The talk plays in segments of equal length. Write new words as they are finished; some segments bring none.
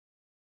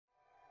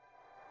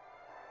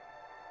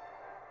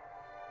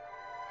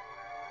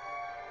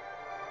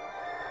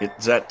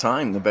It's that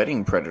time, the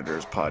Betting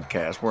Predators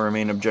podcast, where our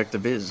main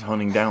objective is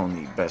hunting down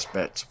the best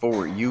bets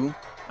for you.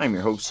 I'm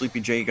your host,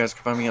 Sleepy J. You guys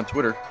can find me on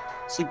Twitter,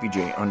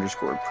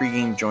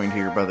 SleepyJ_pregame, joined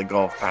here by the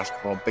golf,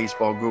 basketball,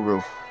 baseball guru,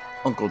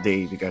 Uncle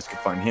Dave. You guys can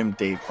find him,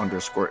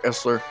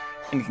 Dave_Essler,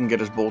 and you can get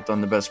us both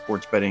on the best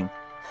sports betting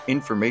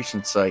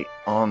information site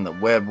on the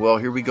web. Well,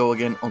 here we go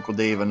again, Uncle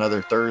Dave,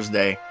 another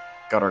Thursday.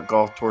 Got our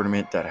golf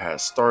tournament that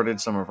has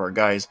started. Some of our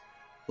guys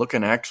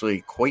looking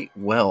actually quite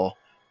well.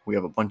 We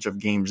have a bunch of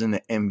games in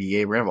the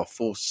NBA. We're going to have a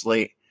full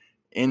slate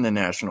in the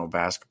National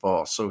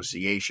Basketball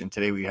Association.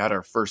 Today we had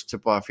our first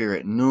tip-off here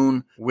at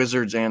noon,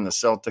 Wizards and the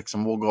Celtics,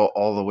 and we'll go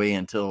all the way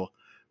until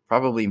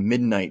probably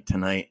midnight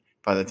tonight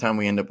by the time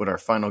we end up with our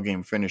final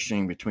game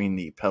finishing between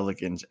the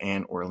Pelicans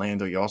and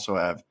Orlando. You also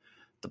have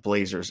the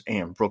Blazers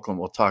and Brooklyn.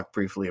 We'll talk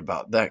briefly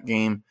about that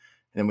game. And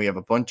then we have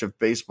a bunch of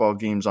baseball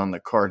games on the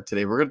card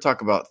today. We're going to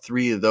talk about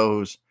three of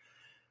those.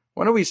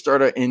 Why don't we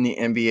start in the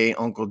NBA,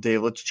 Uncle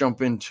Dave? Let's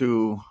jump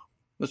into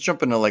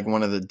like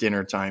one of the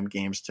dinner time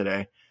games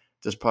today.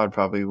 This pod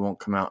probably won't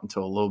come out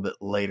until a little bit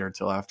later,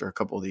 until after a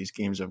couple of these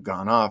games have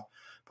gone off.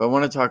 But I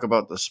want to talk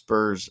about the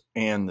Spurs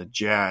and the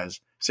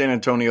Jazz. San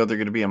Antonio, they're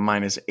going to be a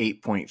minus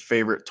 8-point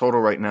favorite. Total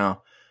right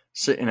now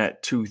sitting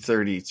at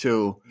 232.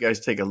 You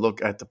guys take a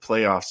look at the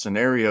playoff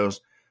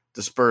scenarios.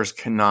 The Spurs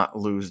cannot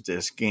lose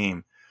this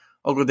game.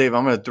 Uncle Dave,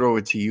 I'm going to throw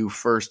it to you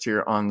first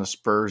here on the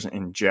Spurs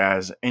and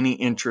Jazz. Any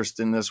interest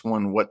in this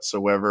one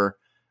whatsoever?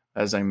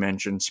 As I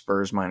mentioned,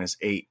 Spurs minus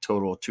 8,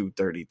 total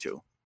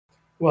 232.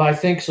 Well, I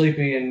think,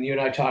 Sleepy, and you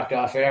and I talked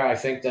off air, I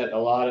think that a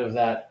lot of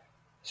that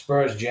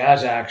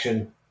Spurs-Jazz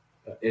action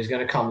is going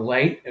to come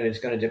late, and it's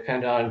going to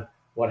depend on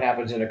what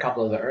happens in a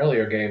couple of the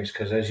earlier games,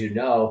 because as you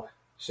know,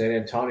 San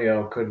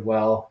Antonio could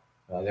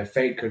their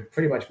fate could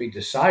pretty much be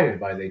decided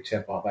by the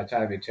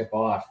time they tip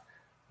off.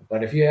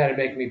 But if you had to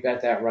make me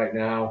bet that right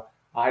now,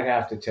 I'd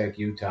have to take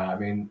Utah. I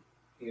mean,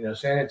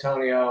 San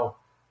Antonio,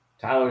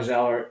 Tyler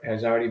Zeller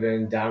has already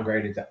been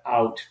downgraded to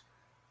out,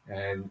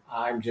 and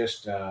I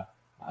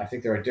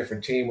think they're a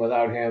different team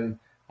without him.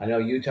 I know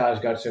Utah's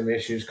got some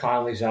issues.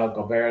 Conley's out,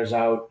 Gobert's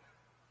out,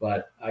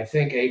 but I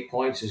think 8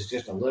 points is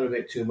just a little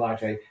bit too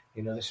much.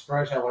 The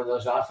Spurs have one of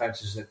those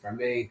offenses that for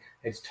me,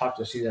 it's tough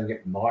to see them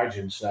get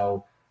margins.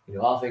 So,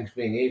 all things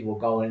being equal,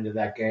 going into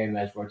that game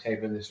as we're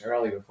taping this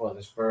early before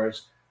the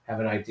Spurs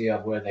have an idea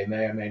of where they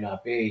may or may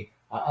not be.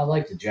 I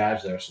like the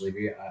Jazz there,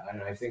 Sleepy,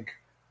 and I think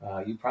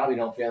you probably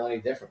don't feel any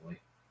differently.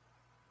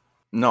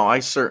 No, I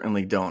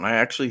certainly don't. I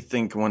actually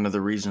think one of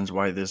the reasons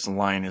why this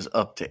line is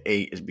up to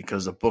 8 is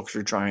because the books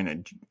are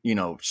trying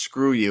to,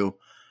 screw you.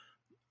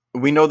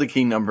 We know the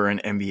key number in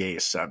NBA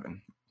is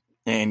 7.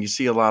 And you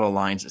see a lot of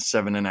lines at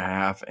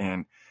 7.5.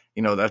 And,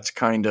 that's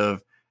kind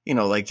of,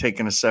 like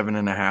taking a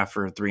 7.5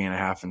 or a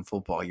 3.5 in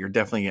football. You're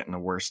definitely getting the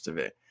worst of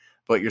it.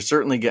 But you're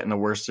certainly getting the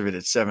worst of it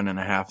at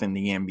 7.5 in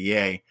the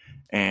NBA.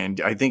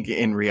 And I think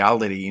in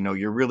reality,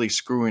 you're really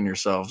screwing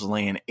yourselves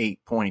laying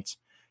 8 points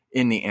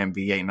in the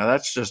NBA. Now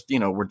that's just,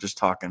 we're just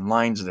talking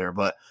lines there.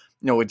 But,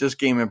 with this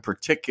game in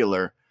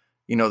particular,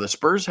 the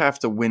Spurs have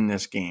to win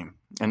this game.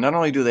 And not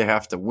only do they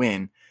have to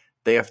win,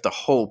 they have to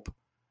hope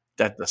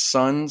that the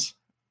Suns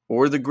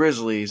or the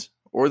Grizzlies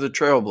or the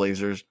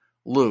Trailblazers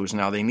lose.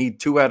 Now they need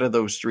 2 out of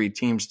those 3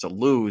 teams to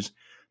lose.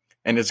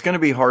 And it's going to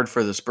be hard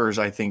for the Spurs,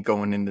 I think,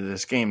 going into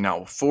this game.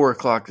 Now, 4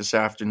 o'clock this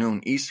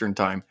afternoon Eastern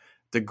time,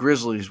 the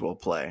Grizzlies will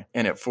play.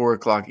 And at 4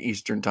 o'clock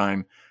Eastern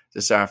time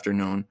this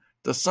afternoon,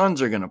 the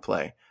Suns are going to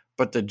play.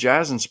 But the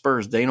Jazz and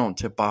Spurs, they don't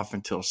tip off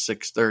until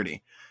 6:30.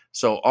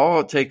 So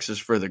all it takes is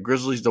for the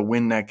Grizzlies to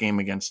win that game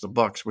against the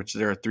Bucks, which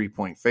they're a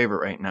 3-point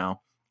favorite right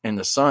now, and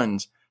the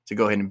Suns to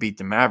go ahead and beat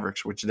the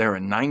Mavericks, which they're a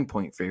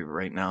 9-point favorite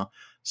right now.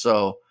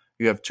 So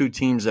you have 2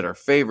 teams that are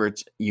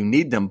favorites. You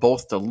need them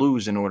both to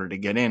lose in order to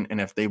get in.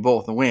 And if they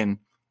both win,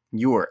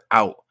 you are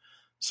out.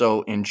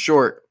 So in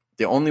short,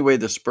 the only way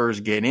the Spurs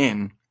get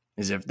in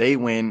is if they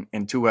win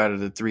and 2 out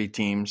of the 3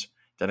 teams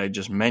that I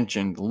just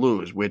mentioned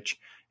lose, which,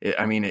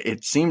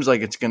 it seems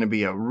like it's going to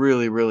be a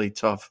really, really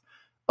tough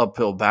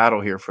uphill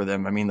battle here for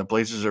them. The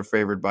Blazers are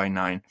favored by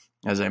 9.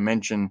 As I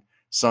mentioned,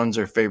 Suns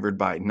are favored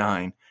by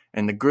 9.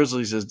 And the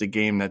Grizzlies is the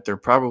game that they're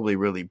probably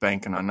really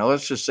banking on. Now,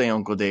 let's just say,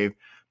 Uncle Dave,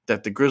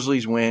 that the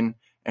Grizzlies win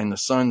and the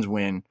Suns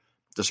win.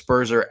 The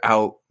Spurs are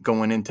out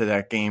going into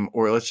that game.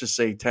 Or let's just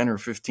say 10 or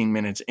 15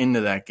 minutes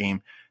into that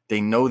game,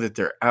 they know that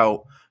they're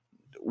out.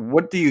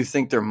 What do you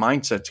think their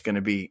mindset's going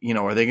to be?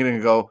 Are they going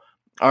to go,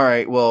 all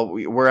right, well,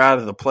 we're out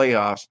of the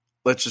playoffs.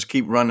 Let's just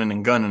keep running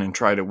and gunning and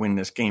try to win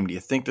this game. Do you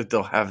think that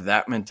they'll have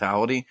that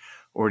mentality?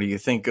 Or do you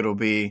think it'll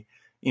be,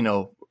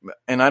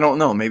 and I don't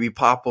know, maybe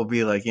Pop will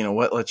be like,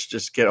 what, let's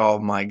just get all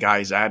my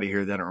guys out of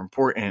here that are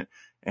important.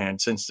 And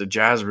since the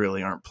Jazz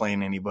really aren't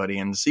playing anybody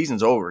and the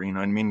season's over,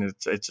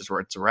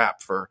 it's a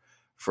wrap for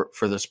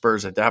the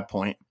Spurs at that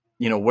point.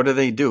 What do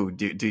they do?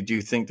 Do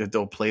you think that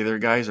they'll play their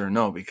guys or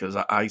no? Because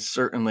I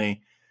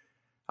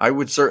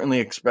would certainly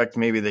expect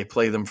maybe they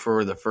play them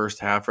for the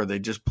first half or they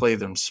just play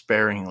them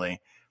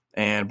sparingly.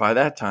 And by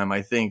that time,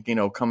 I think,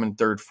 coming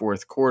third,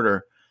 fourth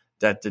quarter,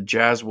 that the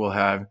Jazz will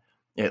have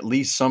at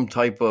least some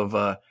type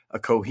of a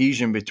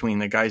cohesion between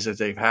the guys that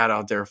they've had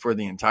out there for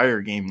the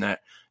entire game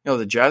that,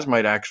 the Jazz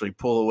might actually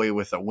pull away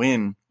with a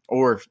win.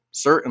 Or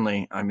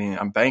certainly, I mean,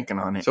 I'm banking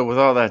on it. So with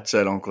all that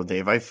said, Uncle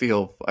Dave, I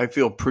feel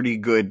pretty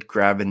good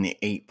grabbing the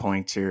 8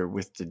 points here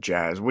with the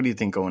Jazz. What do you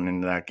think going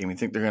into that game? You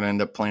think they're going to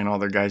end up playing all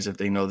their guys if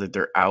they know that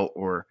they're out,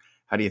 or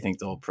how do you think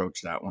they'll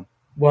approach that one?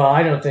 Well,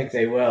 I don't think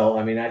they will.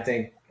 I mean,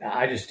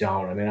 I just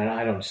don't. I mean,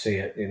 I don't see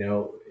it.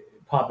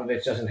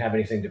 Popovich doesn't have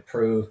anything to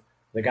prove.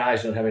 The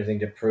guys don't have anything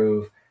to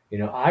prove.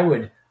 I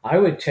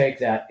would take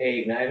that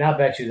 8, and I'll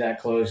bet you that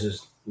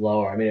closes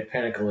lower. I mean, at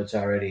Pinnacle,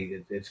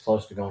 it's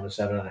close to going to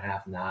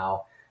 7.5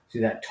 now. See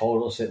that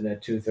total sitting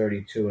at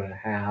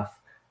 232.5,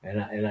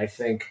 and I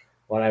think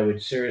what I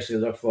would seriously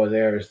look for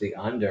there is the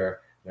under.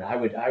 I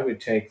would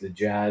take the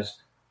Jazz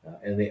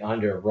and the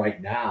under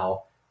right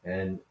now,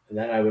 and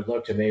then I would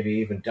look to maybe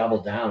even double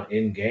down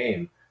in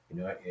game.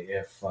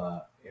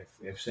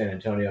 If San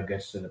Antonio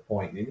gets to the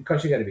point, and of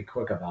course you got to be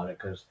quick about it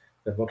because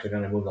the books are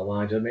going to move the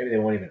lines, or maybe they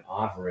won't even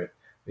offer it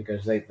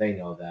because they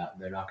know that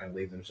they're not going to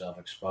leave themselves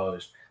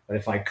exposed. But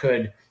if I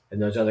could,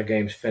 and those other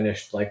games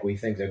finished like we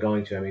think they're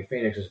going to, I mean,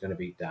 Phoenix is going to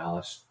beat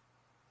Dallas,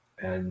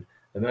 and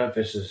the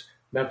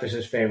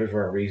Memphis's favorites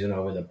for a reason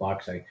over the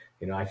Bucks.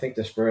 I think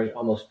the Spurs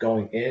almost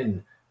going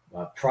in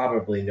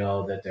probably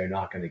know that they're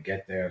not going to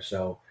get there.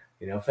 So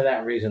for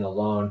that reason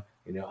alone,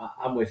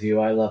 I'm with you.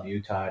 I love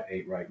Utah at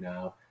 8 right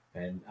now,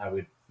 and I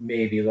would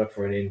maybe look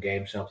for an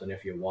in-game something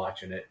if you're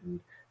watching it,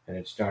 and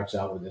it starts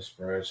out with the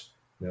Spurs,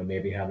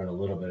 maybe having a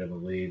little bit of a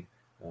lead,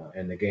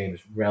 and the game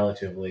is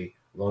relatively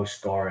low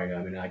scoring.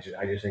 I mean, I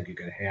just think you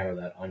can hammer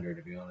that under,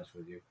 to be honest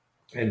with you.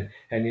 And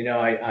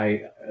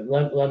I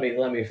let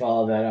me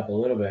follow that up a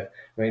little bit.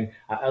 I mean,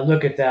 I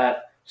look at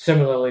that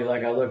similarly,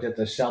 like I looked at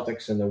the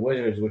Celtics and the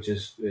Wizards, which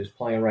is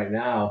playing right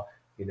now.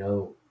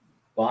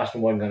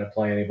 Boston wasn't going to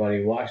play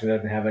anybody. Washington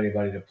doesn't have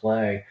anybody to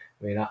play.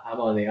 I mean, I'm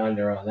on the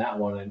under on that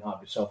one, and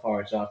so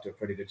far it's off to a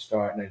pretty good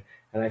start.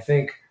 And I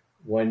think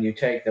when you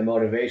take the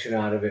motivation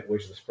out of it,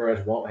 which the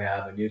Spurs won't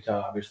have, and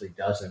Utah obviously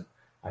doesn't,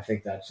 I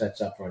think that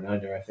sets up for an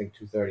under. I think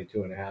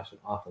 232.5 is an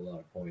awful lot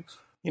of points.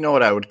 You know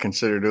what I would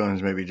consider doing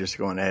is maybe just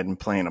going ahead and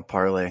playing a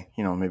parlay.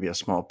 Maybe a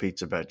small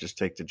pizza bet. Just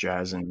take the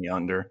Jazz and the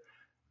under.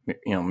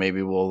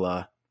 Maybe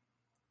we'll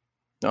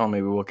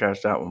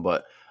catch that one.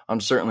 But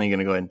I'm certainly going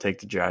to go ahead and take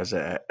the Jazz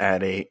at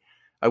 8.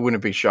 I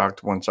wouldn't be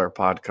shocked once our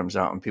pod comes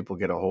out and people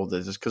get a hold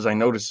of this, because I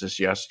noticed this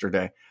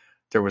yesterday.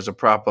 There was a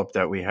prop up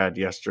that we had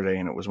yesterday,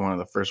 and it was one of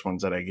the first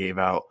ones that I gave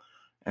out,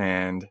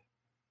 and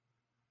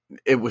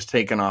it was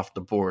taken off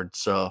the board.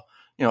 So,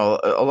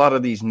 a lot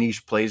of these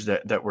niche plays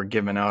that we're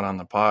giving out on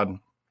the pod,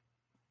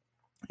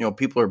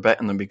 people are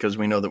betting them because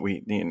we know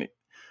that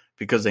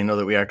because they know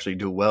that we actually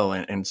do well.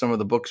 And some of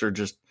the books are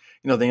just,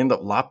 they end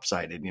up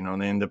lopsided, they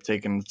end up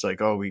taking, it's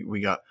like, oh,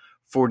 we got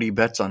 40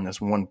 bets on this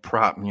one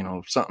prop,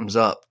 something's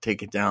up,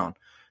 take it down.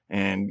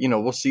 And,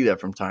 we'll see that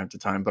from time to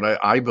time.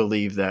 But I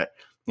believe that,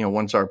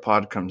 once our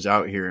pod comes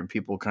out here and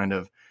people kind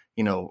of,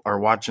 are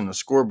watching the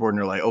scoreboard and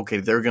they're like, okay,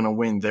 they're going to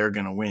win.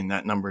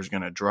 That number is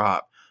going to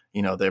drop,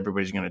 that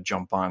everybody's going to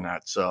jump on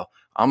that. So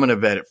I'm going to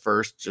bet it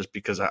first, just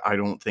because I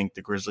don't think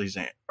the Grizzlies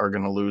are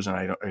going to lose.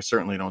 And I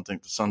certainly don't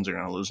think the Suns are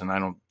going to lose. And I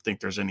don't think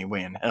there's any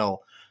way in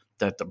hell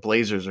that the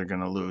Blazers are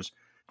going to lose.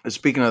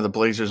 Speaking of the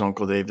Blazers,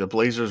 Uncle Dave, the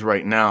Blazers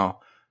right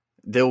now,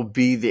 they'll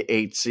be the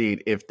 8th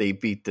seed if they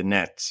beat the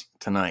Nets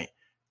tonight.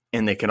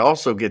 And they can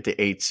also get the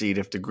 8th seed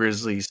if the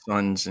Grizzlies,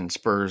 Suns, and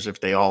Spurs,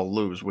 if they all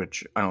lose,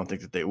 which I don't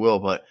think that they will,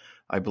 but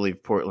I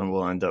believe Portland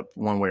will end up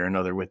one way or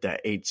another with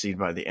that 8th seed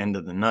by the end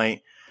of the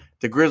night.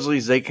 The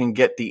Grizzlies, they can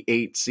get the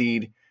 8th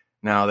seed.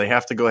 Now, they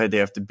have to go ahead. They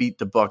have to beat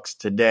the Bucks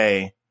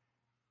today,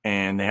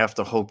 and they have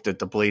to hope that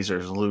the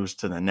Blazers lose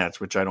to the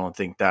Nets, which I don't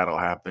think that'll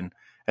happen.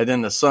 And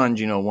then the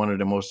Suns, one of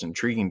the most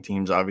intriguing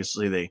teams.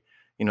 Obviously, they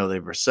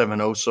were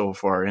 7-0 so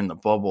far in the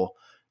bubble.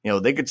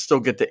 They could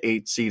still get the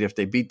 8th seed if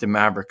they beat the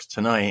Mavericks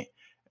tonight,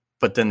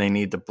 but then they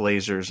need the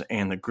Blazers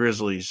and the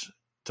Grizzlies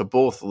to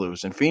both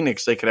lose. In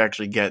Phoenix, they could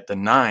actually get the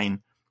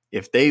 9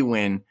 if they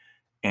win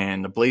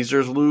and the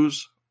Blazers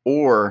lose,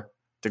 or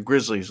the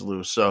Grizzlies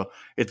lose. So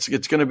it's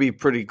going to be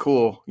pretty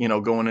cool,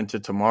 going into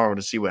tomorrow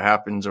to see what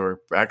happens,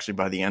 or actually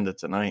by the end of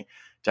tonight,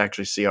 to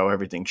actually see how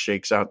everything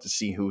shakes out, to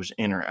see who's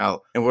in or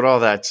out. And with all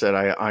that said,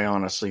 I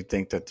honestly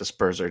think that the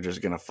Spurs are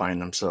just going to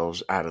find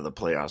themselves out of the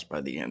playoffs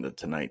by the end of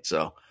tonight.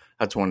 So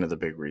that's one of the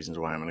big reasons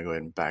why I'm going to go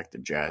ahead and back the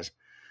Jazz.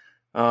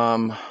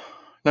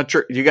 Not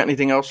sure. You got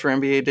anything else for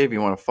NBA, Dave?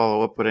 You want to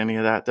follow up with any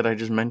of that I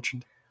just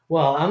mentioned?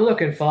 Well, I'm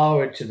looking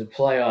forward to the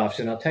playoffs,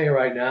 and I'll tell you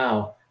right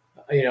now,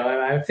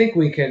 I think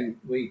we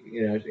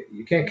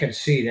you can't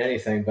concede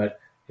anything, but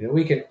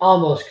we can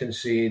almost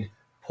concede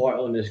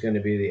Portland is going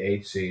to be the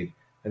 8th seed.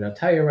 And I'll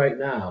tell you right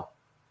now,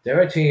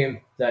 they're a team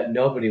that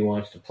nobody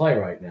wants to play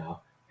right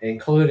now,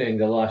 including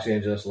the Los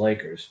Angeles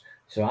Lakers.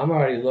 So I'm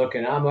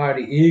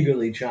already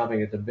eagerly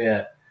chomping at the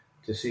bit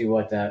to see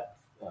what that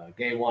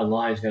game 1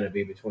 line is going to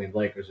be between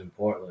Lakers and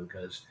Portland.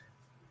 Because,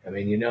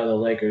 the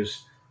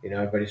Lakers,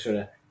 everybody's sort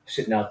of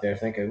sitting out there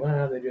thinking,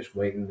 well, they're just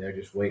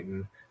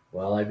waiting.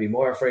 Well, I'd be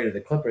more afraid of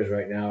the Clippers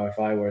right now if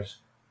I was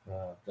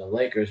the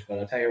Lakers. But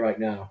I'll tell you right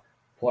now,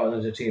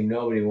 Portland's a team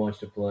nobody wants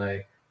to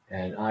play,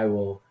 and I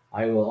will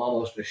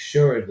almost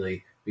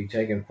assuredly be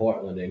taking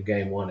Portland in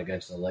Game One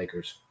against the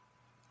Lakers.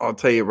 I'll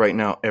tell you right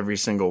now, every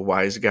single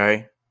wise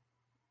guy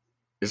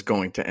is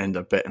going to end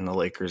up betting the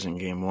Lakers in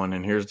game one.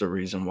 And here's the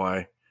reason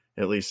why.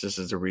 At least this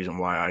is the reason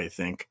why I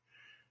think.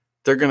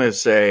 They're going to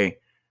say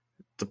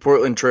the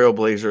Portland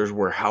Trailblazers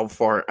were how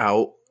far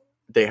out.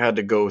 They had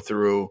to go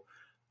through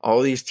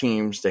all these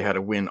teams. They had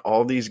to win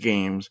all these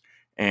games.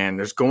 And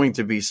there's going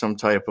to be some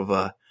type of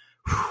a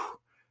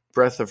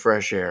breath of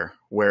fresh air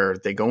where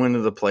they go into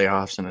the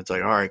playoffs and it's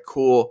like, all right,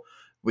 cool.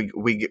 We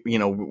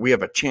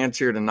have a chance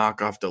here to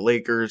knock off the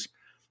Lakers.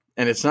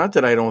 And it's not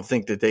that I don't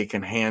think that they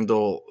can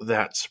handle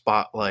that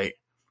spotlight.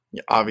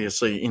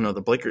 Obviously,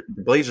 the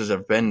Blazers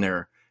have been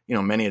there,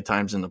 many a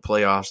times in the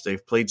playoffs.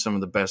 They've played some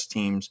of the best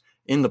teams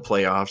in the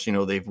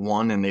playoffs. They've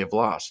won and they've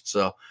lost.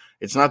 So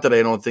it's not that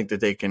I don't think that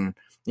they can,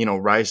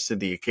 rise to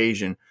the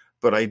occasion.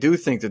 But I do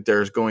think that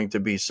there's going to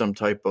be some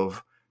type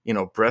of,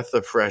 breath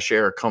of fresh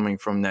air coming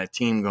from that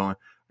team going,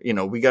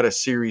 we got a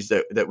series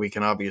that we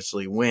can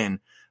obviously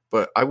win.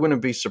 But I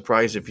wouldn't be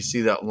surprised if you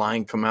see that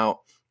line come out,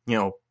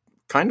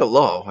 kind of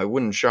low. It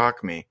wouldn't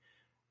shock me.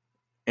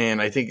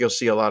 And I think you'll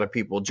see a lot of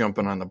people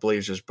jumping on the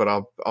Blazers, but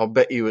I'll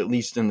bet you at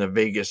least in the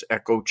Vegas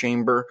echo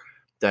chamber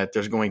that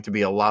there's going to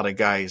be a lot of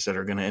guys that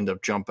are going to end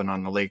up jumping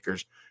on the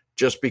Lakers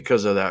just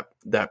because of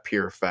that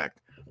pure fact.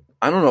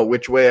 I don't know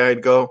which way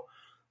I'd go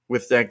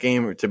with that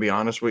game, to be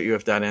honest with you,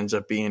 if that ends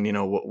up being,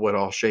 what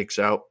all shakes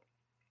out.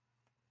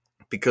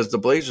 Because the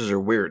Blazers are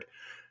weird.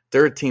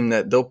 They're a team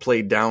that they'll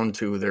play down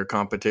to their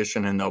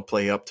competition and they'll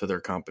play up to their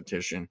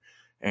competition.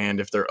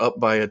 And if they're up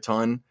by a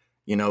ton,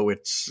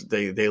 it's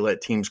they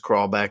let teams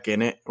crawl back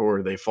in it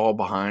or they fall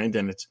behind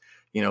and it's,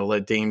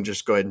 let Dame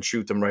just go ahead and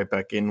shoot them right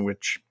back in,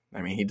 which,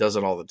 I mean, he does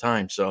it all the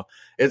time. So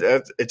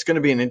it's going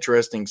to be an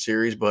interesting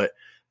series, but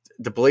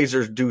the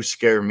Blazers do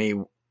scare me,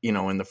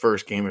 in the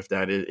first game if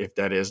that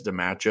is the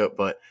matchup.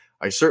 But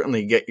I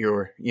certainly get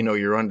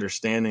your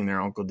understanding there,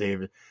 Uncle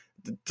David.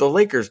 The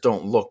Lakers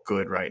don't look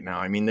good right now.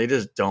 I mean, they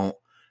just don't.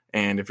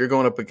 And if you're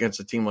going up against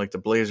a team like the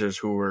Blazers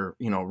who are,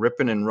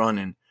 ripping and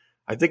running,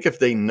 I think if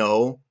they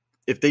do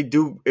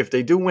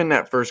win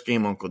that first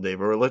game, Uncle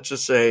Dave, or let's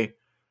just say,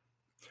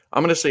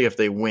 I'm going to say if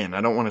they win.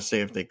 I don't want to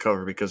say if they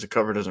cover because the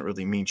cover doesn't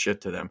really mean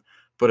shit to them.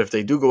 But if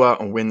they do go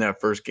out and win that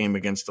first game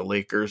against the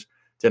Lakers,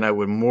 then I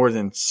would more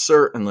than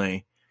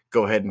certainly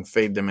go ahead and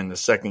fade them in the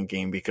second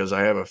game because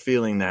I have a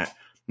feeling that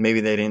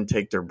maybe they didn't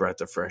take their breath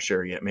of fresh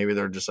air yet. Maybe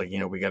they're just like,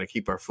 we got to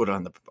keep our foot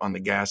on the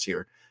gas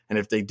here. And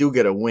if they do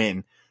get a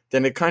win,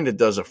 then it kind of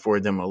does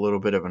afford them a little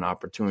bit of an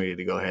opportunity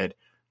to go ahead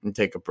and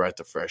take a breath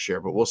of fresh air.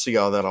 But we'll see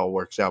how that all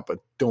works out. But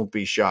don't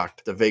be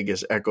shocked. The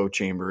Vegas echo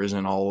chamber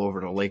isn't all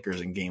over the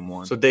Lakers in game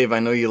one. So, Dave, I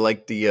know you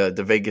like the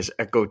Vegas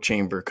echo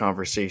chamber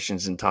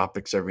conversations and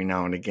topics every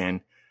now and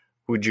again.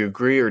 Would you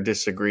agree or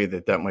disagree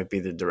that might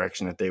be the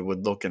direction that they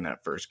would look in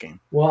that first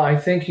game? Well, I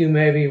think you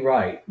may be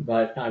right,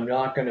 but I'm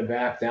not going to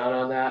back down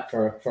on that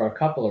for a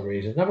couple of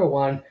reasons. Number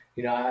one,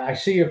 I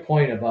see your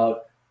point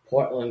about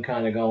Portland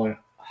kind of going,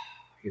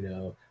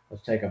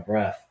 let's take a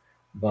breath.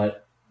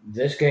 But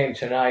this game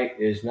tonight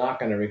is not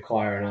going to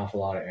require an awful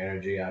lot of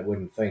energy, I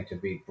wouldn't think, to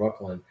beat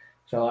Brooklyn.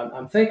 So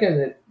I'm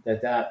thinking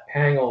that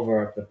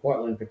hangover, the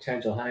Portland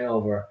potential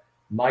hangover,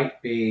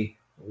 might be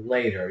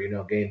later,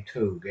 game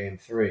two, game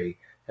three.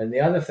 And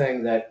the other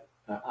thing that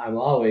I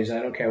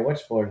don't care what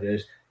sport it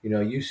is,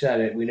 you said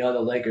it, we know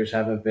the Lakers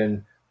haven't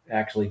been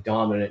actually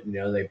dominant.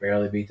 They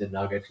barely beat the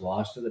Nuggets,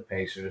 lost to the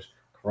Pacers,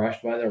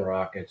 crushed by the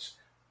Rockets.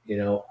 You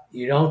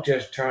don't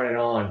just turn it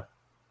on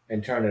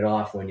and turn it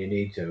off when you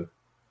need to.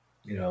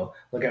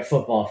 Look at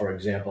football, for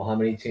example. How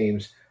many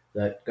teams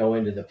that go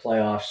into the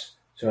playoffs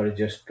sort of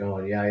just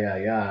going,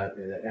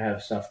 that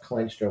have stuff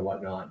clinched or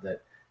whatnot,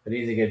 that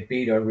either get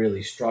beat or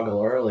really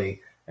struggle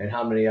early, and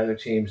how many other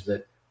teams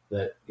that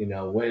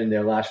win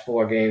their last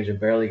four games and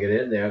barely get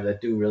in there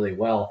that do really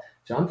well.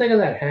 So I'm thinking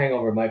that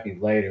hangover might be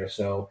later.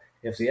 So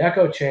if the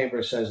echo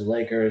chamber says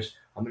Lakers,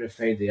 I'm going to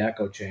fade the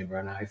echo chamber,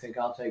 and I think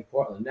I'll take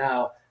Portland.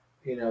 Now,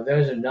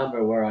 there's a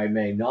number where I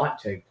may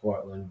not take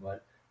Portland,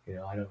 but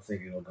I don't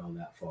think it'll go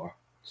that far.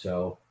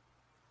 So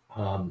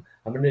I'm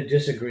going to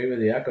disagree with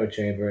the echo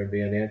chamber and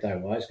be an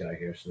anti-wise guy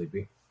here,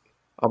 Sleepy.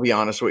 I'll be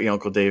honest with you,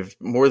 Uncle Dave.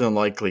 More than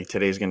likely,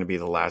 today's going to be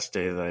the last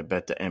day that I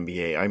bet the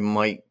NBA. I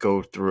might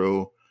go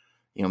through,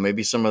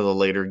 maybe some of the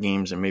later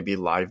games and maybe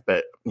live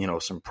bet,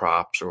 some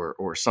props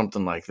or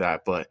something like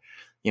that. But,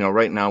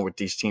 right now with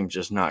these teams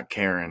just not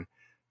caring,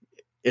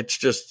 it's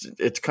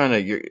kind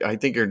of, I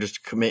think you're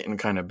just committing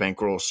kind of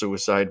bankroll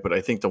suicide. But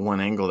I think the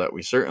one angle that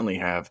we certainly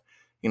have,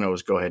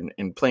 is go ahead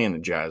and play in the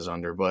Jazz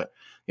under. But,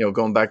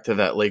 going back to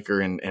that Laker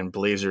and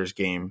Blazers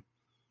game,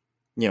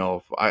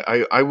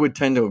 I would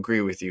tend to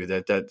agree with you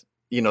that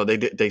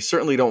they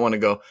certainly don't want to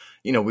go,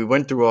 we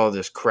went through all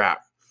this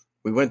crap.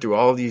 We went through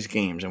all these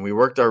games and we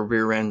worked our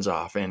rear ends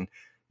off. And,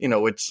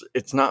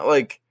 it's not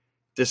like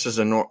this is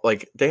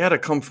like they had to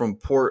come from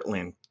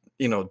Portland,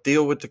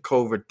 deal with the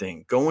COVID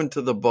thing, go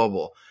into the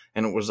bubble.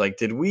 And it was like,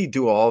 did we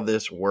do all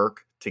this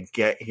work to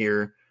get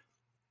here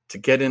to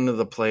get into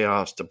the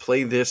playoffs, to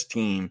play this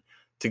team,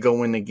 to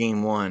go into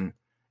game one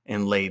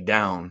and lay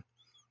down?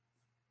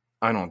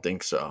 I don't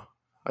think so.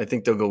 I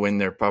think they'll go in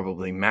there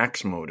probably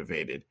max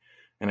motivated.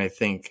 And I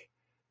think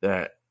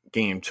that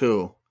game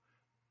two,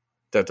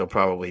 that they'll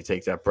probably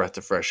take that breath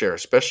of fresh air,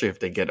 especially if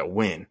they get a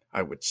win.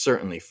 I would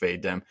certainly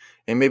fade them.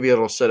 And maybe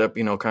it'll set up,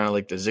 kind of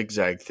like the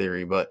zigzag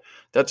theory, but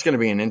that's going to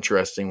be an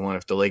interesting one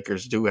if the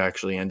Lakers do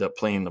actually end up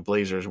playing the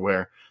Blazers,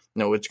 where,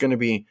 it's going to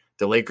be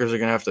the Lakers are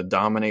going to have to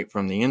dominate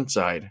from the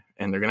inside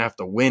and they're going to have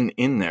to win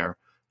in there.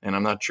 And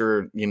I'm not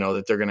sure,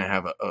 that they're going to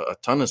have a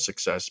ton of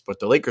success, but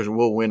the Lakers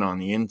will win on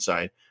the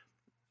inside.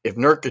 If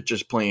Nurkic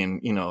is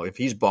playing, if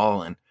he's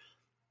balling,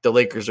 the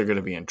Lakers are going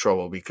to be in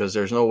trouble because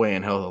there's no way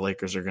in hell the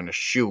Lakers are going to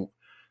shoot.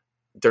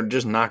 They're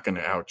just not going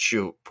to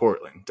outshoot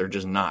Portland. They're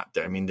just not.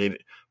 I mean,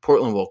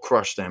 Portland will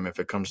crush them if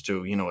it comes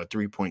to, a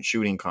 3-point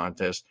shooting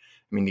contest.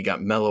 I mean, you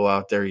got Melo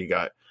out there, you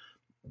got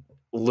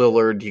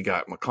Lillard, you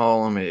got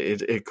McCollum.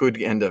 It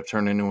could end up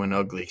turning into an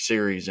ugly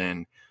series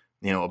and,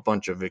 a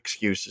bunch of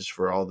excuses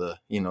for all the,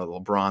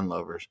 LeBron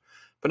lovers.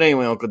 But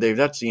anyway, Uncle Dave,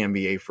 that's the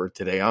NBA for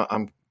today.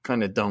 I'm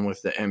kind of done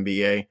with the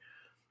NBA.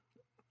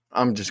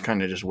 I'm just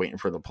kind of just waiting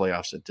for the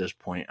playoffs at this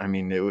point. I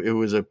mean, it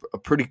was a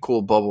pretty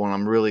cool bubble, and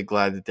I'm really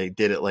glad that they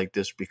did it like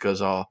this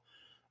because I'll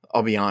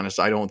be honest,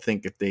 I don't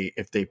think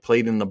if they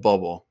played in the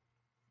bubble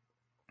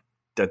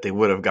that they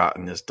would have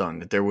gotten this done,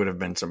 that there would have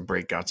been some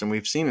breakouts. And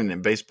we've seen it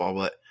in baseball,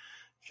 but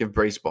give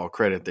baseball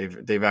credit,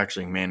 they've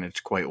actually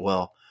managed quite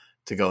well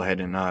to go ahead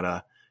and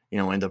not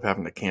end up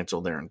having to cancel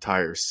their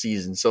entire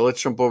season. So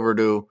let's jump over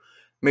to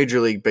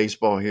Major League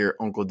Baseball here,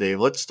 Uncle Dave.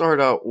 Let's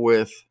start out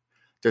with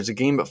there's a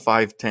game at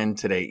 5:10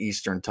 today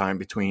Eastern time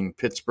between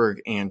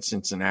Pittsburgh and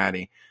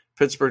Cincinnati.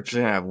 Pittsburgh's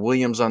going to have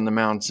Williams on the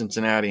mound.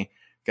 Cincinnati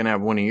going to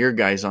have one of your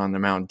guys on the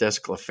mound,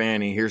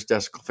 Desclafani. Here's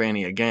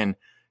Desclafani again,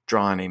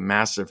 drawing a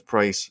massive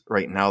price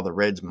right now. The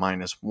Reds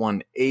minus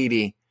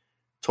 180.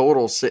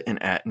 Total sitting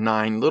at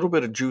 9. A little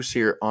bit of juice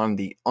here on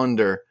the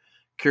under.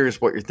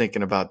 Curious what you're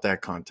thinking about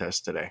that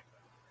contest today.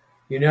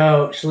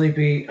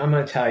 Sleepy, I'm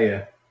going to tell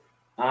you,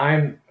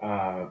 I'm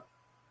a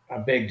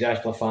big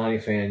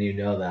Desclafani fan. You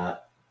know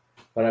that.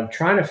 But I'm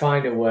trying to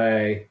find a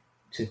way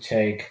to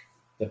take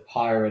the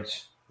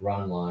Pirates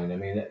run line. I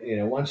mean,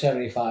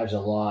 175 is a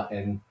lot.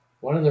 And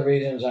one of the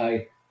reasons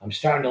I'm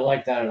starting to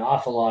like that an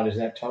awful lot is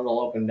that total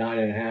open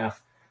 9.5.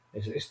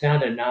 It's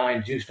down to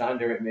 9, juiced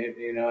under it. May,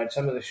 at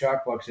some of the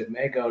sharp books, it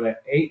may go to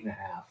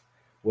 8.5,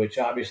 which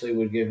obviously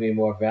would give me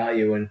more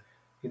value. And,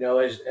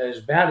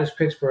 as bad as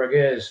Pittsburgh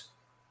is,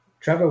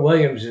 Trevor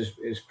Williams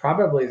is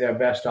probably their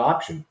best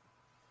option.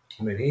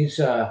 I mean, he's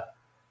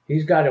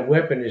got a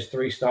whip in his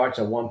 3 starts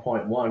at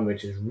 1.1,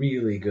 which is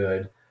really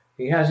good.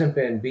 He hasn't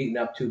been beaten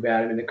up too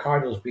bad. I mean, the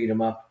Cardinals beat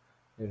him up,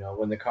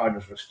 when the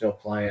Cardinals were still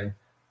playing.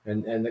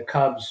 And the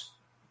Cubs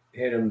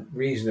hit him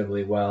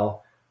reasonably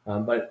well.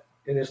 But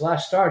in his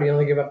last start, he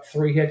only gave up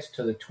 3 hits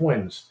to the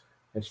Twins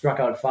and struck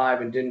out 5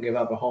 and didn't give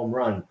up a home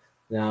run.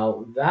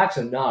 Now, that's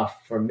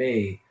enough for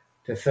me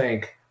to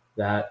think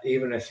that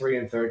even a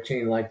 3-13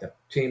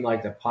 team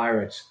like the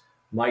Pirates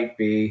might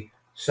be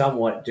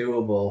somewhat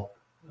doable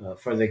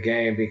for the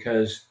game,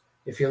 because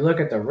if you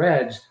look at the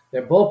Reds,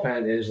 their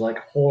bullpen is like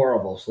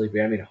horrible,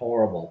 Sleepy. I mean,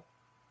 horrible.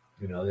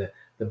 The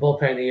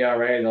bullpen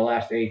ERA in the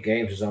last 8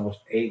 games is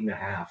almost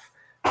 8.5.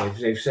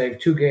 They've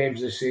saved 2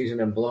 games this season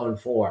and blown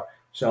 4.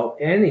 So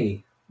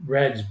any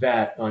Reds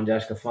bet on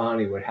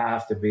Desclafani would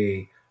have to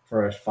be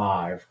first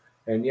 5.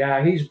 And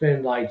yeah, he's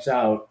been lights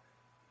out.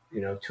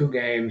 2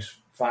 games,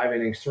 5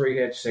 innings, 3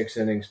 hits, 6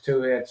 innings,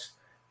 2 hits.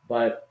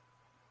 But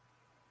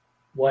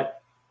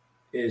what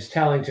is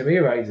telling to me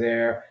right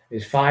there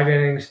is 5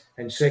 innings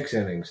and 6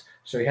 innings.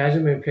 So he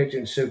hasn't been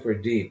pitching super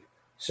deep.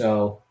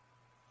 So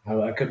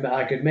I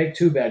could make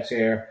 2 bets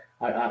here.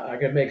 I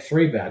could make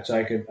 3 bets.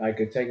 I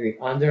could take the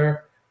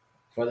under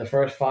for the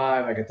first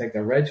 5. I could take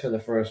the Reds for the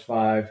first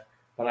 5.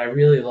 But I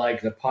really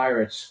like the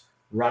Pirates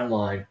run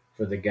line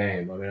for the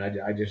game. I mean,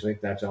 I just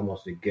think that's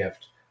almost a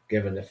gift,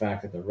 given the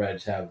fact that the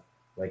Reds have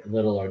like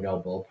little or no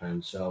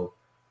bullpen. So,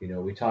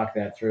 we talked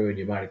that through, and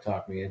you might have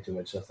talked me into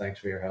it. So thanks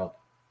for your help.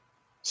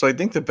 So I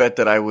think the bet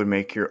that I would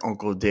make here,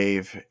 Uncle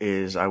Dave,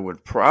 is I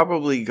would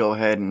probably go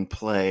ahead and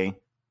play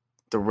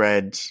the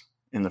Reds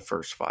in the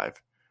first 5.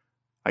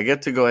 I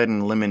get to go ahead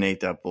and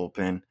eliminate that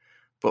bullpen.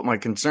 But my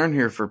concern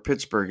here for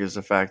Pittsburgh is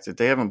the fact that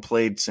they haven't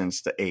played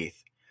since the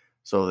 8th.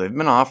 So they've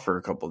been off for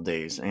a couple of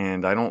days.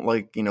 And I don't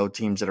like,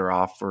 teams that are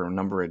off for a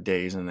number of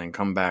days and then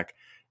come back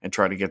and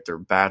try to get their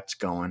bats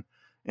going.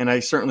 And I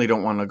certainly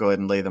don't want to go ahead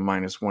and lay the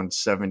minus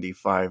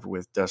 175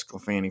 with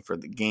Desclafani for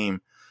the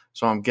game.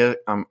 So I'm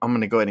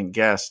going to go ahead and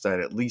guess that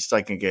at least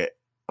I can get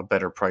a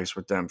better price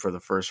with them for the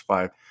first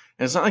 5.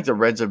 And it's not like the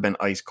Reds have been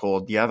ice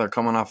cold. Yeah, they're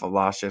coming off a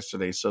loss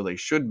yesterday, so they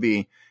should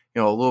be, a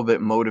little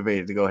bit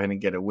motivated to go ahead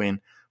and get a win.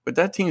 But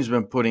that team's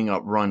been putting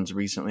up runs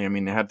recently. I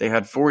mean, they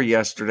had 4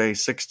 yesterday,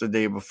 6 the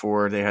day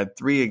before. They had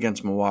 3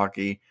 against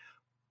Milwaukee,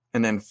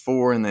 and then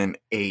 4 and then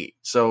 8.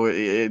 So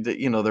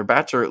their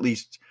bats are at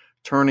least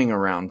turning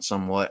around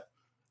somewhat.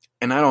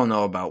 And I don't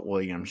know about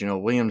Williams.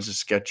 Williams is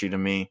sketchy to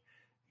me.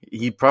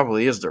 he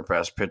probably is their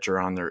best pitcher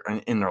on their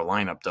in their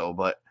lineup though.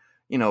 But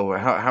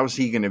how's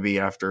he going to be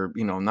after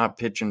not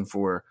pitching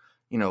for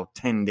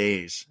 10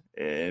 days?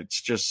 It's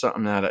just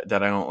something that I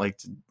don't like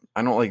to.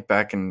 I don't like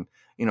backing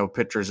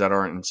pitchers that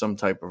aren't in some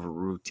type of a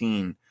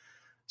routine.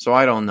 So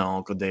I don't know,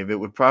 Uncle Dave. It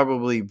would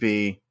probably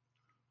be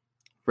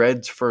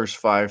Reds first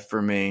five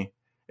for me.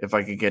 If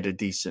I could get a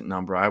decent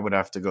number, I would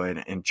have to go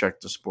ahead and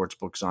check the sports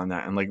books on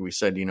that. And like we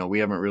said, we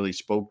haven't really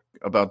spoke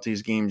about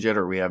these games yet,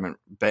 or we haven't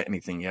bet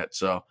anything yet.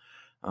 So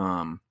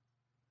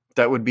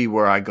that would be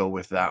where I go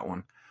with that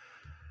one.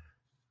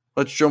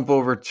 Let's jump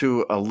over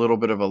to a little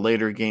bit of a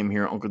later game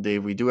here, Uncle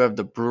Dave. We do have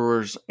the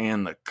Brewers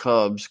and the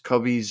Cubs.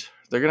 Cubbies,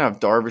 they're going to have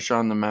Darvish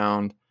on the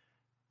mound.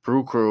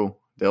 Brew Crew,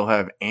 they'll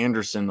have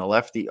Anderson, the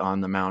lefty,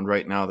 on the mound.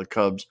 Right now, the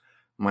Cubs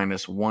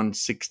minus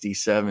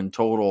 167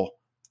 total,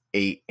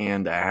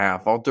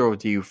 8.5. I'll throw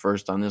it to you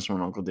first on this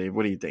one, Uncle Dave.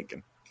 What are you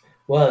thinking?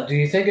 Well, do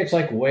you think it's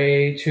like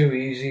way too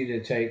easy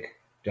to take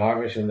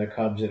Darvish and the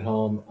Cubs at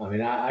home? I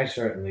mean, I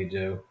certainly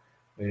do.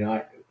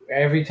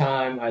 Every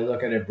time I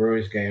look at a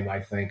Brewers game,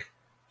 I think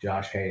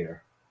Josh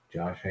Hader,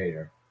 Josh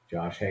Hader,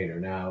 Josh Hader.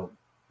 Now,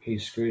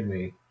 he's screwed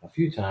me a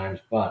few times,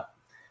 but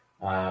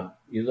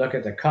you look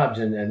at the Cubs,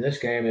 and this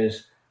game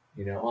is,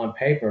 on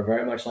paper,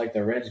 very much like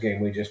the Reds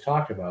game we just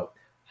talked about.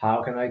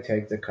 How can I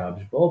take the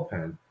Cubs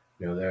bullpen?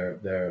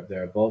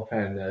 Their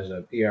bullpen has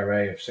an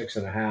ERA of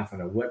 6.5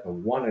 and a WHIP of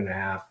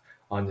 1.5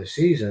 on the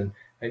season.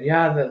 And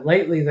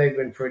lately they've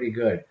been pretty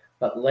good.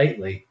 But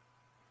lately,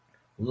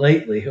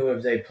 who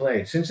have they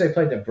played? Since they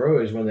played the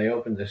Brewers when they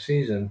opened the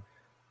season,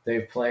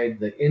 they've played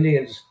the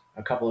Indians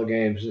a couple of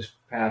games this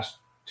past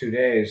 2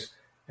 days,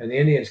 and the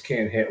Indians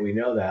can't hit. We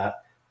know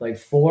that. Played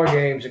 4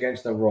 games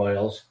against the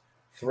Royals,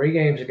 3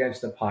 games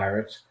against the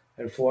Pirates,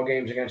 and 4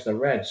 games against the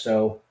Reds.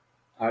 So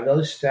are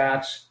those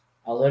stats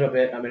a little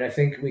bit? I mean, I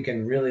think we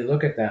can really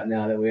look at that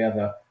now that we have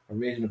a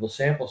reasonable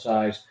sample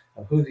size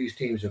of who these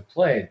teams have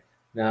played.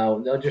 Now,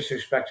 no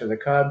disrespect to the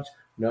Cubs,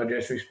 no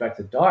disrespect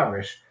to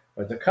Darvish,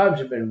 but the Cubs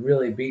have been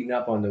really beaten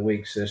up on the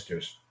weak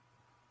sisters.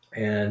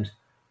 And,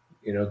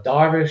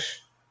 Darvish,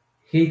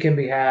 he can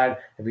be had.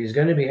 If he's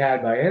going to be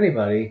had by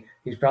anybody,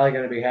 he's probably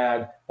going to be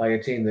had by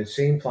a team that's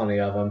seen plenty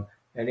of him.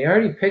 And he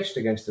already pitched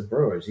against the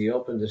Brewers. He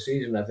opened the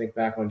season, I think,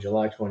 back on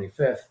July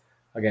 25th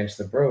against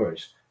the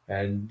Brewers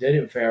and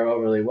didn't fare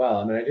overly well.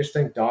 I mean, I just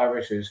think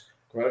Darvish is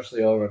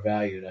grossly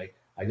overvalued.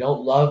 I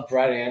don't love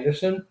Brett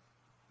Anderson,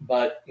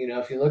 but,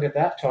 if you look at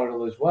that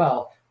total as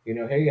well,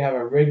 here you have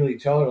a Wrigley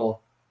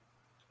total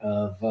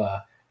of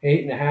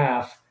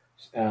 8.5,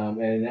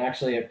 and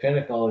actually at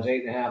Pinnacle is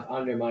 8.5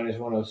 under minus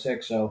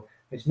 106, so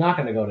it's not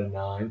going to go to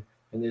 9.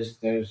 And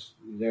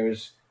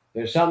there's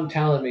something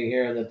telling me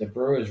here that the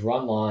Brewers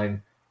run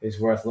line is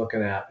worth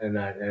looking at, and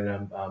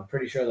I'm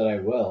pretty sure that I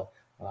will.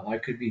 I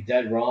could be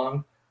dead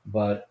wrong,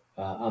 but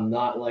I'm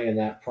not laying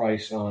that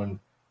price on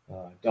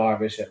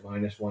Darvish at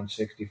minus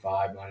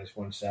 165, minus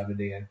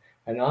 170.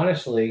 And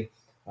honestly,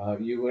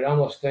 you would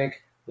almost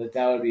think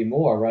that would be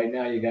more. Right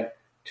now, you got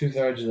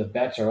 2/3 of the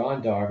bets are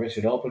on Darvish.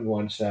 It opened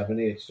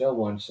 170. It's still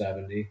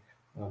 170.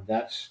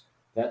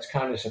 That's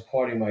kind of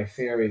supporting my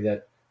theory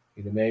that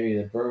maybe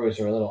the Brewers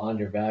are a little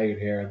undervalued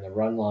here, and the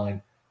run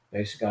line,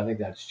 basically, I think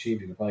that's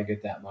cheap. You can probably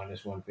get that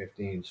minus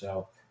 115.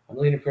 So I'm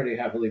leaning pretty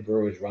heavily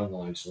Brewers run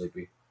line,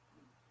 Sleepy.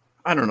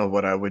 I don't know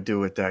what I would do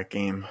with that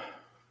game.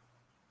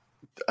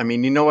 I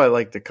mean, I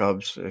like the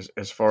Cubs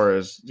as far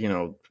as,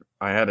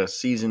 I had a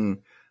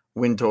season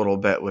win total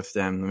bet with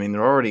them. I mean,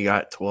 they're already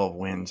got 12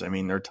 wins. I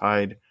mean, they're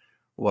tied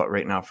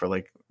right now for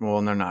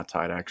well, they're not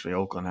tied actually.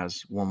 Oakland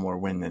has one more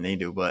win than they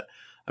do, but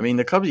I mean,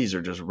 the Cubsies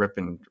are just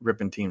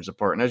ripping teams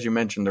apart. And as you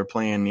mentioned, they're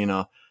playing,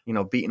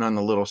 beating on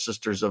the little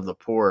sisters of the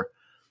poor.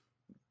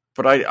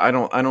 But I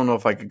don't know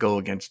if I could go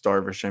against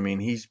Darvish. I mean,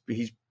 he's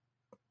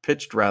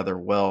pitched rather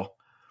well.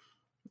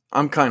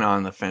 I'm kind of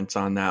on the fence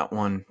on that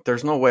one.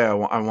 There's no way I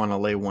want to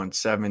lay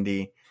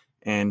 170,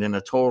 and in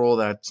a total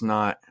that's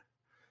not,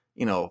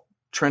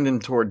 trending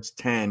towards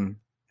 10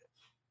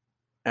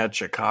 at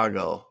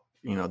Chicago.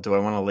 Do I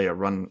want to lay a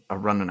run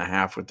and a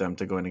half with them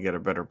to go in and get a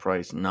better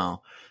price?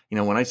 No.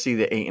 When I see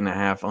the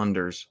 8.5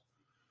 unders,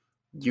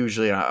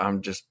 usually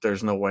I'm just,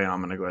 there's no way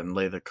I'm going to go ahead and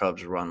lay the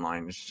Cubs run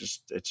line. It's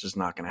just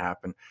not going to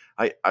happen.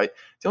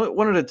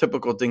 One of the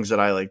typical things that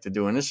I like to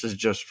do, and this is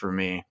just for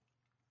me,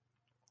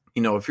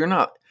 if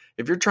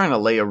you're trying to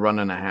lay a run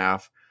and a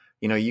half,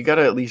 you got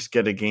to at least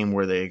get a game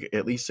where they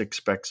at least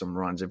expect some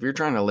runs. If you're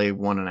trying to lay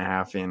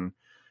 1.5 in,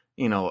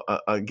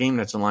 a game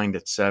that's aligned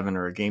at 7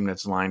 or a game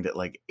that's aligned at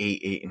like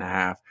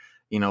 8.5,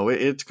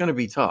 it's going to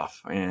be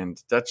tough.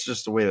 And that's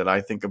just the way that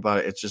I think about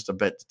it. It's just a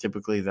bet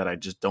typically that I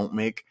just don't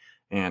make.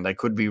 And I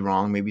could be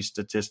wrong, maybe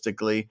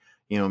statistically,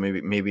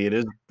 maybe it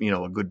is,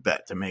 a good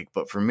bet to make.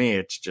 But for me,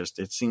 it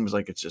seems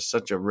like it's just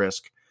such a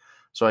risk.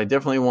 So I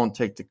definitely won't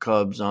take the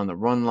Cubs on the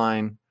run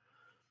line.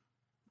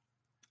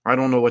 I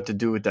don't know what to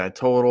do with that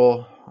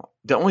total.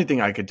 The only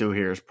thing I could do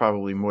here is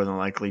probably more than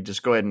likely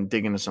just go ahead and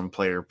dig into some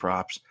player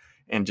props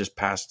and just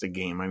pass the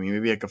game. I mean,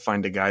 maybe I could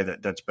find a guy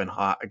that's been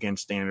hot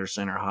against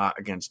Anderson or hot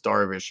against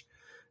Darvish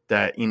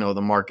that,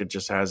 the market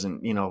just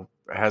hasn't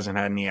had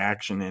any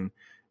action in,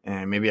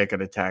 and maybe I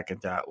could attack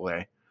it that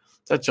way.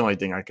 That's the only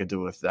thing I could do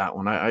with that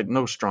one. I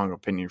no strong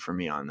opinion for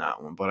me on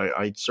that one, but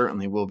I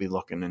certainly will be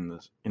looking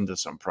into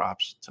some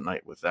props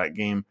tonight with that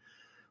game.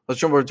 Let's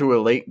jump over to a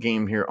late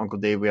game here, Uncle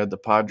Dave. We had the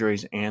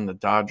Padres and the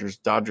Dodgers.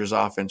 Dodgers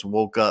offense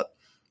woke up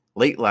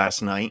late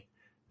last night.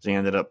 They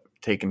ended up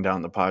taking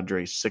down the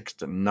Padres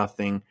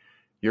 6-0.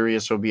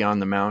 Urias will be on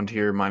the mound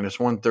here, minus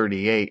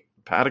 138.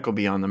 Paddock will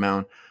be on the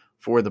mound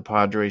for the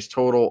Padres.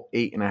 Total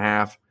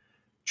 8.5.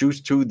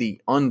 Juice to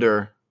the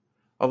under.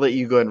 I'll let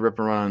you go ahead and rip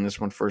and run on this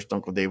one first,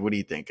 Uncle Dave. What are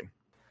you thinking?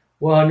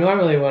 Well,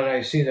 normally when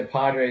I see the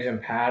Padres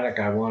and Paddock,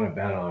 I want to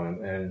bet on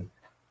them, and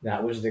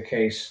that was the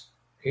case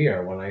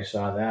here. When I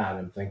saw that,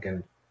 I'm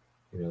thinking,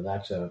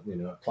 that's a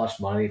plus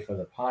money for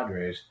the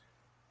Padres,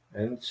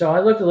 and so I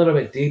looked a little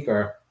bit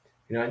deeper,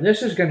 and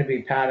this is going to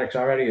be Paddock's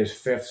already his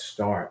fifth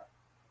start,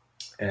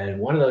 and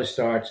one of those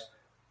starts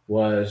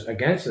was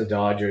against the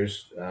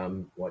Dodgers,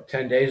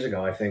 10 days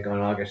ago, I think, on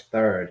August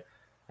 3rd.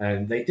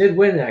 And they did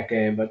win that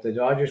game, but the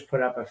Dodgers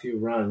put up a few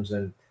runs.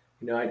 And,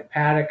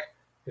 Paddock,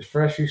 his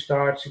first few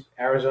starts,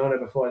 Arizona,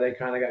 before they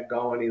kind of got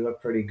going, he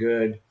looked pretty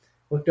good.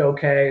 Looked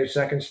okay. His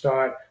second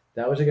start,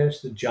 that was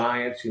against the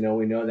Giants. We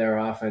know their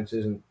offense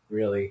isn't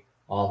really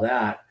all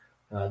that.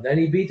 Then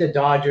he beat the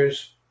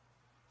Dodgers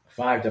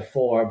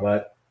 5-4,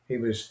 but he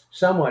was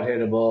somewhat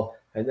hittable.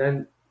 And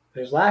then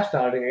his last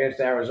outing against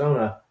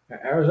Arizona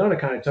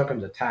kind of took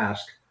him to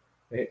task.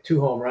 They hit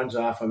 2 home runs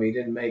off him. He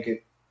didn't make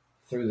it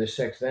through the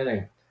 6th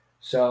inning.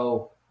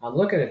 So I'm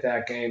looking at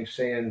that game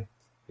saying,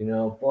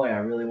 boy, I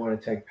really want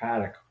to take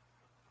Paddock.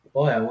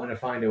 Boy, I want to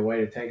find a way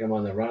to take him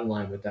on the run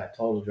line with that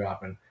total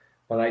dropping.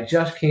 But I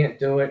just can't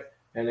do it.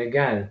 And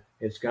again,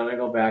 it's going to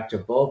go back to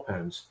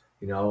bullpens.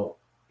 You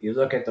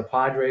look at the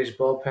Padres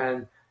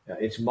bullpen,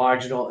 it's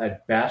marginal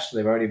at best.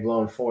 They've already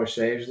blown 4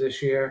 saves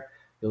this year.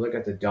 You look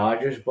at the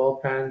Dodgers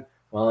bullpen,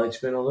 well, it's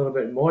been a little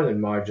bit more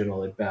than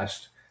marginal at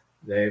best.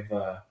 They've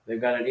got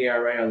an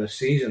ERA on the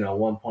season of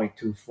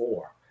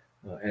 1.24,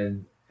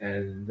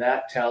 and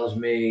that tells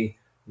me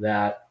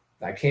that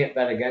I can't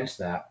bet against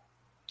that.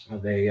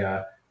 They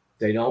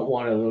don't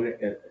want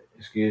to.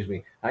 Excuse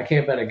me. I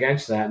can't bet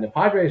against that. And the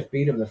Padres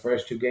beat them the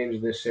first 2 games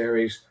of this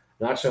series.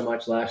 Not so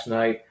much last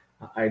night.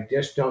 I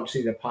just don't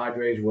see the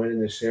Padres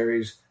winning this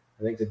series.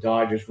 I think the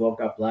Dodgers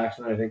woke up last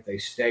night. I think they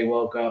stay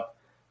woke up.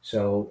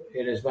 So,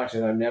 in as much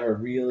as I'm never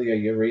really a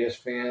Urias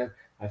fan,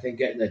 I think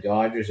getting the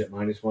Dodgers at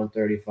minus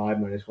 135,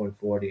 minus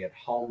 140 at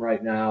home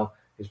right now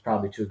is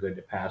probably too good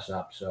to pass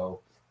up. So,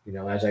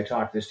 as I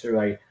talked this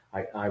through,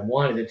 I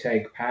wanted to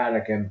take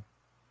Paddock, and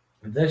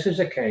this is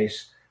a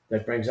case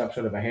that brings up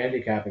sort of a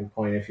handicapping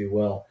point, if you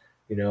will.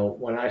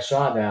 When I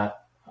saw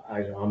that,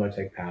 I'm going to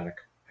take Paddock.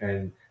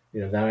 And,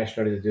 then I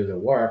started to do the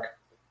work,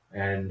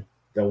 and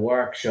the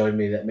work showed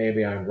me that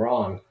maybe I'm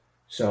wrong.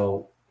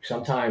 So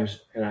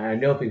sometimes, and I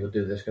know people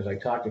do this because I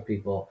talk to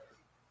people,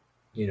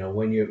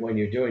 when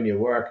you're doing your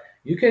work,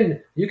 you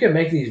can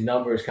make these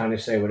numbers kind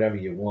of say whatever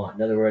you want.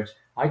 In other words,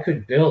 I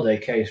could build a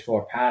case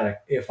for Paddock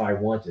if I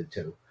wanted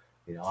to.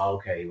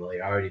 Okay, well, he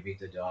already beat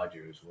the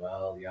Dodgers.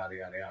 Well, yada,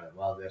 yada, yada.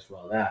 Well, this,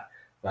 well, that.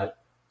 But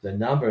the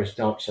numbers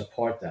don't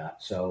support that.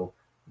 So,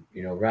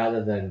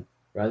 rather than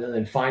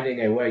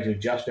finding a way to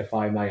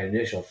justify my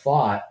initial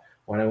thought,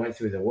 when I went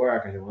through the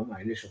work, I said, well,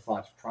 my initial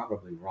thought's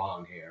probably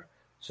wrong here.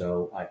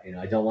 So,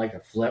 I don't like to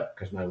flip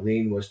because my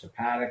lean was to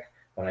Paddock,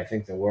 but I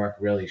think the work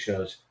really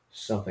shows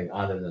something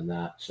other than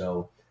that.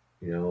 So,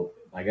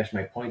 I guess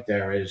my point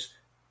there is,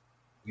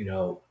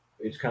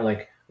 it's kind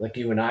of like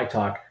you and I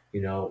talk,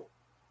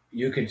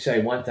 you could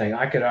say one thing,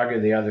 I could argue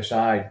the other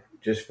side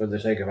just for the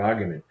sake of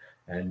argument.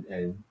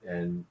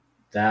 And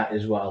that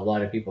is what a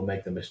lot of people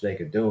make the mistake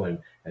of doing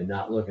and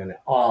not looking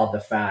at all the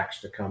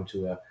facts to come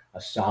to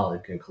a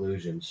solid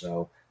conclusion.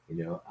 So,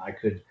 I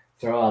could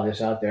throw all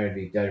this out there and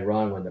be dead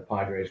wrong when the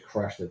Padres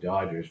crush the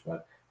Dodgers,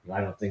 but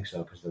I don't think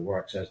so because the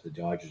work says the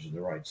Dodgers are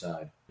the right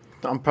side.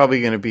 I'm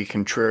probably going to be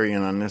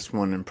contrarian on this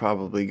one and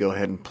probably go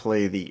ahead and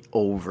play the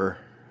over.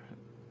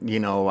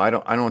 I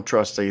don't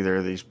trust either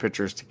of these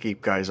pitchers to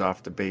keep guys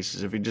off the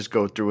bases. If you just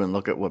go through and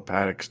look at what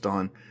Paddock's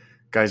done,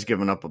 guy's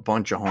given up a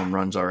bunch of home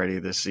runs already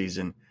this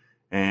season.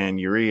 And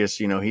Urias,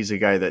 he's a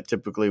guy that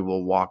typically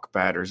will walk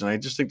batters. And I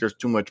just think there's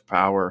too much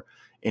power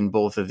in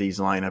both of these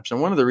lineups.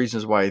 And one of the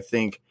reasons why I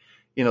think,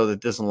 that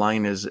this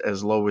line is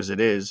as low as it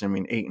is,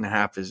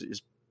 8.5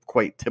 is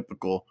quite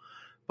typical.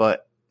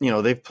 But,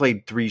 they've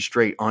played 3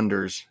 straight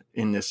unders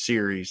in this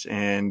series.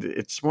 And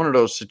it's one of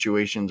those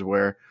situations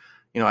where,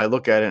 I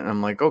look at it and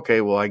I'm like,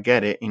 okay, well, I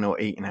get it,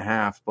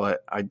 8.5,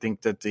 but I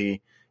think that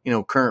the,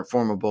 current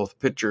form of both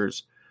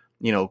pitchers,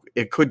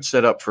 it could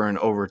set up for an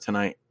over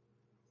tonight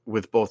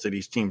with both of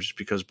these teams just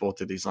because both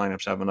of these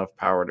lineups have enough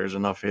power. There's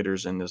enough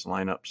hitters in this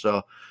lineup.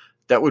 So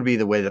that would be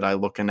the way that I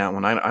look in that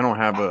one. I don't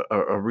have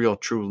a real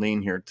true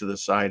lean here to the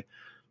side.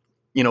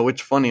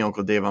 It's funny,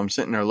 Uncle Dave, I'm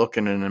sitting there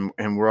looking at him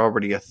and we're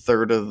already a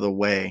third of the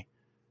way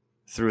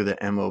through the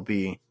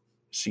MLB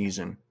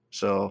season.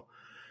 So,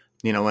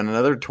 in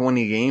another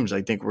 20 games,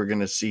 I think we're going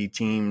to see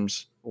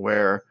teams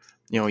where,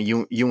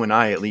 you and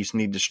I at least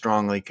need to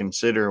strongly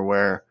consider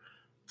where,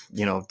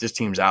 this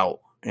team's out,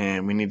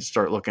 and we need to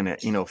start looking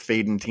at,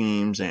 fading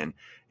teams and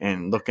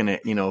looking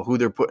at, who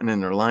they're putting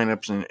in their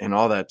lineups and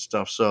all that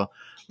stuff. So,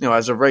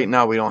 as of right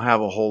now, we don't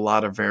have a whole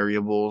lot of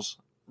variables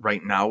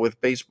right now with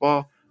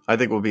baseball. I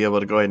think we'll be able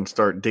to go ahead and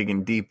start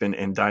digging deep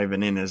and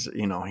diving in as,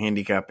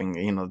 handicapping,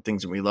 the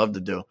things that we love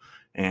to do.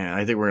 And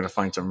I think we're going to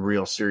find some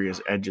real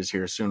serious edges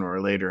here sooner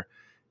or later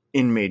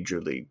in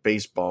Major League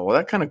Baseball. Well,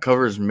 that kind of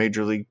covers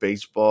Major League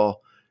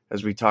Baseball.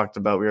 As we talked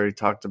about, we already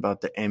talked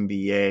about the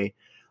NBA.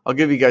 I'll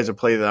give you guys a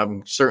play that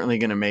I'm certainly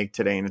going to make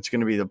today, and it's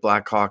going to be the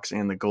Blackhawks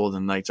and the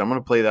Golden Knights. I'm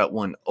going to play that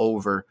one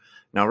over.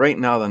 Now, right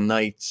now, the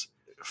Knights,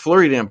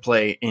 Fleury didn't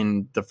play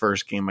in the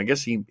first game. I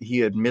guess he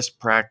had missed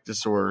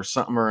practice or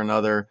something or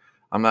another.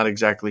 I'm not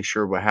exactly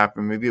sure what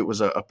happened. Maybe it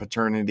was a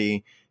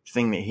paternity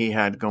thing that he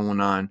had going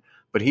on,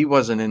 but he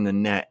wasn't in the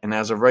net. And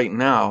as of right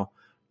now,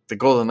 the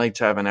Golden Knights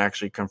haven't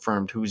actually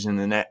confirmed who's in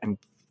the net. And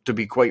to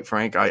be quite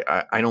frank,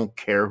 I don't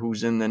care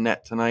who's in the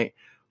net tonight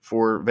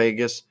for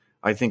Vegas.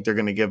 I think they're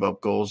going to give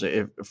up goals.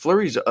 If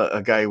Fleury's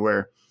a guy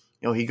where,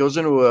 he goes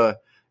into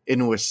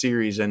a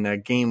series, and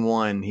that game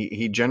one,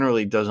 he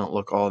generally doesn't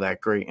look all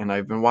that great. And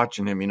I've been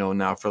watching him,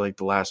 now for like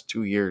the last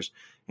 2 years.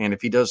 And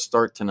if he does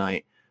start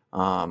tonight,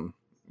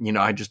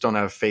 I just don't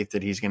have faith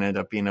that he's going to end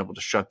up being able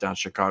to shut down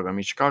Chicago. I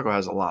mean, Chicago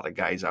has a lot of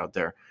guys out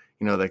there,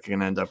 that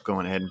can end up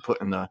going ahead and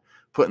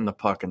putting the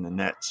puck in the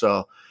net.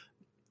 So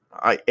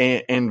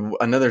and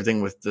another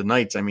thing with the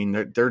Knights, I mean,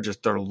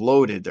 they're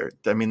loaded.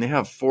 They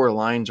have 4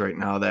 lines right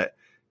now that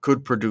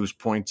could produce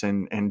points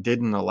and did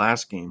in the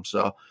last game.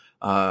 So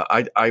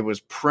I was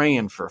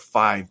praying for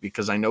 5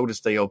 because I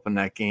noticed they opened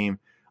that game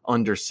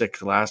under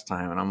 6 last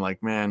time, and I'm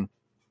like, man,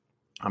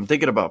 I'm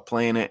thinking about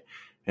playing it.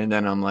 And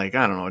then I'm like,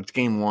 I don't know, it's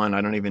game 1. I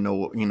don't even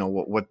know,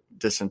 what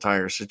this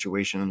entire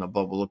situation in the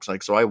bubble looks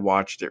like. So I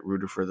watched it,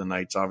 rooted for the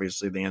Knights.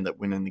 Obviously, they end up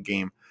winning the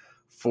game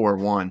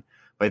 4-1.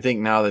 But I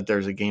think now that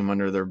there's a game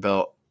under their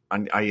belt,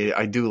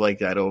 I do like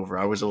that over.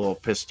 I was a little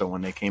pissed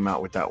when they came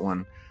out with that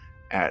one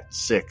at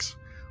 6.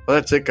 Well,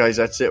 that's it, guys.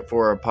 That's it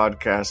for our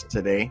podcast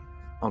today.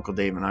 Uncle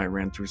Dave and I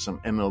ran through some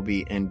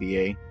MLB,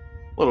 NBA, a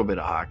little bit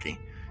of hockey.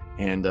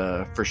 And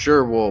for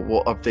sure,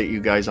 we'll update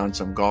you guys on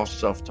some golf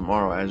stuff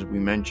tomorrow. As we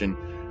mentioned,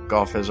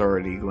 golf has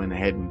already gone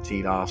ahead and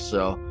teed off.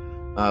 So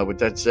with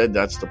that said,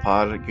 that's the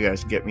pod. You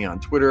guys can get me on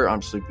Twitter.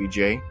 I'm Sleepy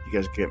J. You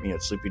guys can get me at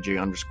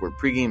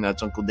SleepyJ_pregame.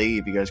 That's Uncle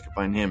Dave. You guys can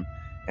find him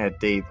at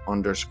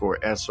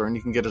Dave_Essler. And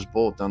you can get us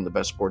both on the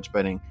best sports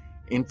betting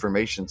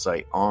information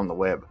site on the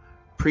web,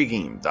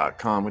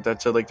 pregame.com. With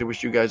that said, I'd like to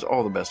wish you guys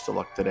all the best of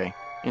luck today.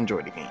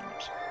 Enjoy the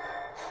games.